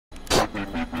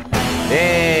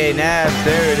Hey, Nabs,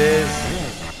 there it is.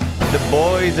 The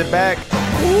boys are back.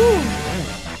 Woo!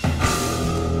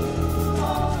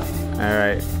 All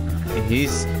right,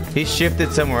 he's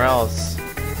shifted somewhere else.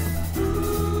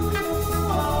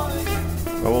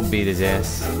 But we'll beat his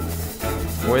ass.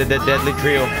 We're the deadly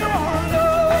trio.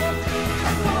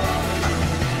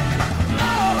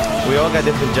 We all got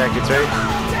different jackets, right?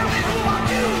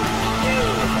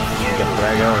 Got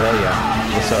Drago, hell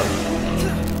yeah. What's up?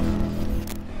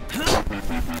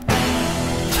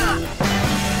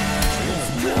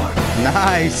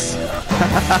 Nice!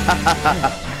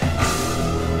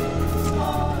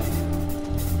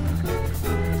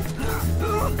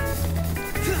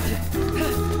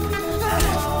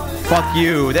 Fuck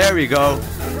you. There we go.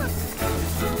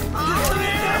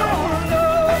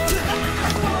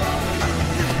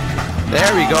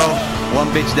 There we go. One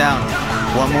bitch down.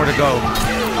 One more to go.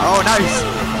 Oh, nice.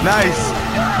 Nice.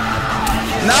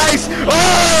 Nice.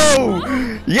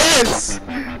 Oh! Yes!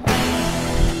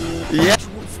 Yeah.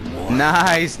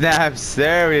 Nice, Naps.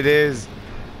 There it is.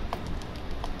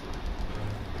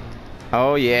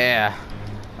 Oh, yeah.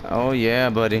 Oh, yeah,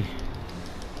 buddy.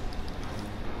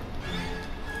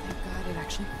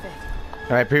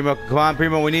 All right, Primo, come on,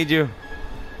 Primo, we need you.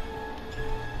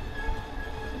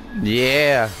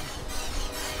 Yeah.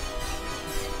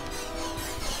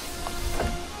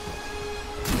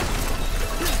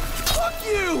 Fuck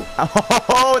you!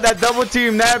 Oh, that double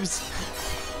team, Nabs.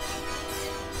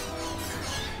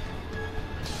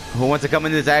 Who wants to come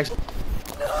in this action?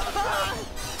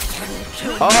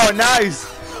 Oh, nice.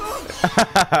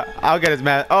 I'll get his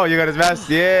mask. Oh, you got his mask?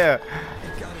 Yeah.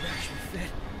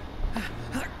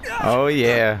 Oh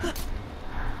yeah.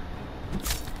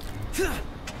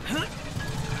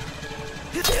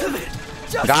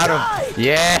 Got him.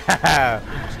 Yeah.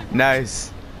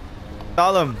 Nice.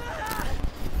 Call him.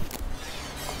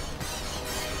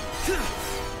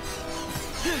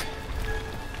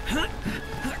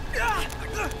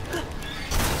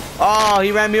 Oh,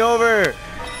 he ran me over.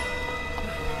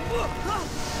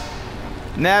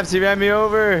 Naps, he ran me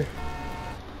over.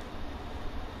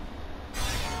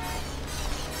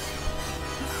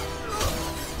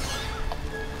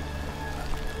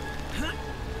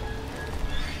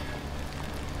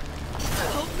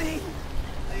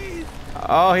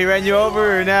 Oh, he ran you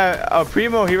over now. Oh,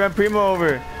 Primo, he ran Primo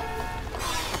over.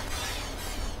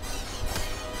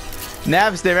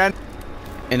 Nabs, they ran.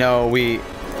 You know, we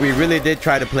really did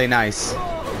try to play nice.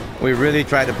 We really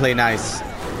tried to play nice.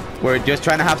 We're just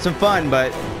trying to have some fun,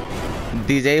 but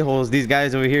these a-holes, these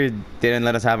guys over here, didn't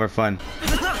let us have our fun.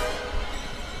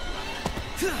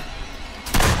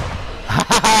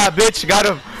 Haha, bitch, got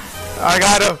him. I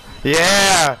got him.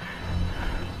 Yeah.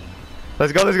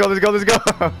 Let's go, let's go, let's go, let's go.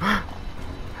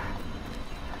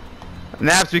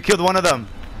 Naps, we killed one of them.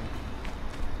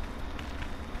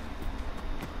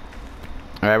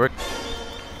 Alright, we're...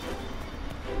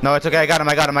 No, it's okay, I got him,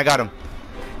 I got him, I got him.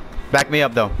 Back me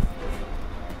up, though.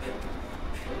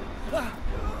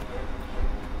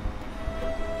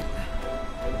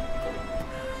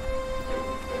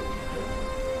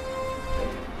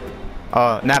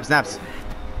 Oh, Naps, Naps.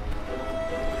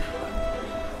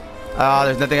 Oh,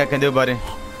 there's nothing I can do, buddy.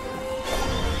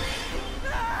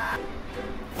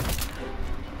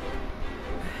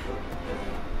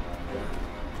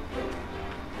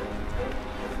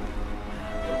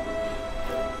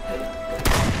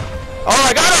 Oh,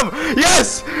 I got him!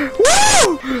 Yes!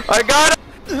 Woo! I got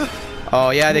him!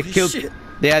 Oh yeah, they killed. Shit.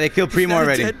 Yeah, they killed Primo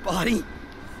already. Dead body?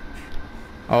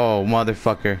 Oh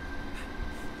motherfucker.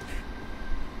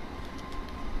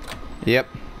 Yep.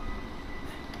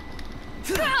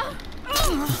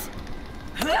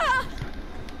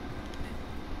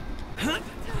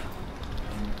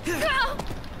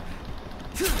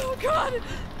 Oh God,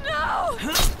 no!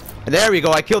 There we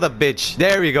go. I killed that bitch.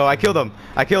 There we go. I killed him.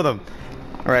 I killed him.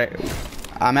 All right.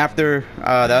 I'm after the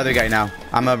other guy now.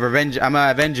 I'm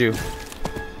gonna avenge you.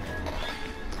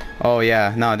 Oh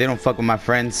yeah. No, they don't fuck with my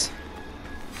friends.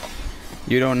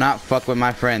 You do not fuck with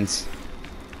my friends.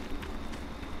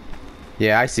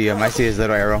 Yeah, I see him. I see his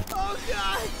little arrow. Oh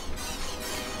God!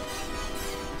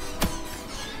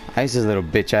 I see his little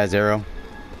bitch ass arrow.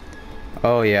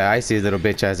 Oh yeah, I see his little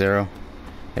bitch ass arrow.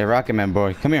 Hey, Rocket Man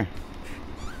boy, come here.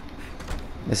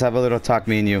 Let's have a little talk,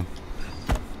 me and you.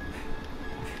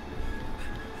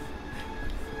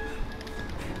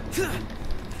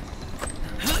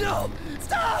 No!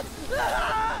 Stop!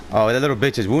 Oh, that little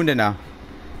bitch is wounded now.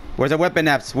 Where's the weapon,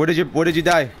 Naps? Where did you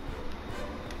die?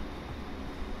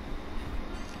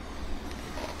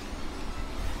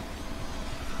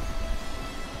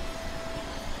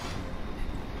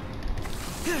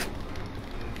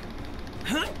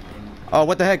 Oh,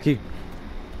 what the heck?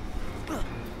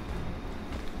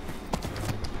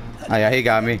 Oh yeah, he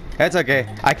got me. That's okay.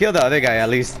 I killed the other guy at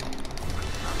least.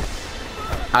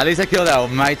 At least I killed that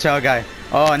my child guy.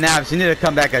 Oh, Naps, you need to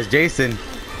come back as Jason.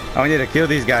 Oh, we need to kill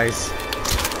these guys.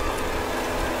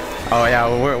 Oh yeah,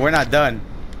 we're not done.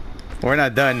 We're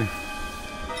not done.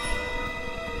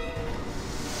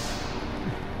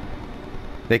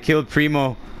 They killed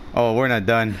Primo. Oh, we're not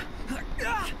done.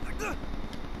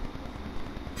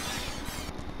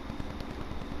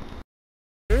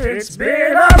 It's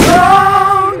been a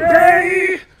long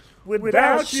day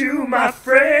without you, my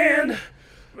friend.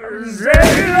 See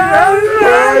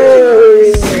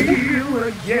you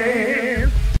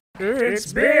again.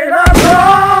 It's been a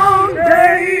long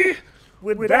day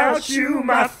without you,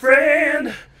 my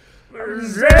friend.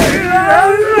 See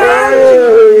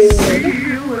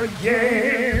you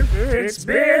again. It's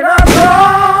been a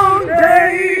long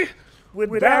day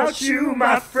without you,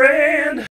 my friend.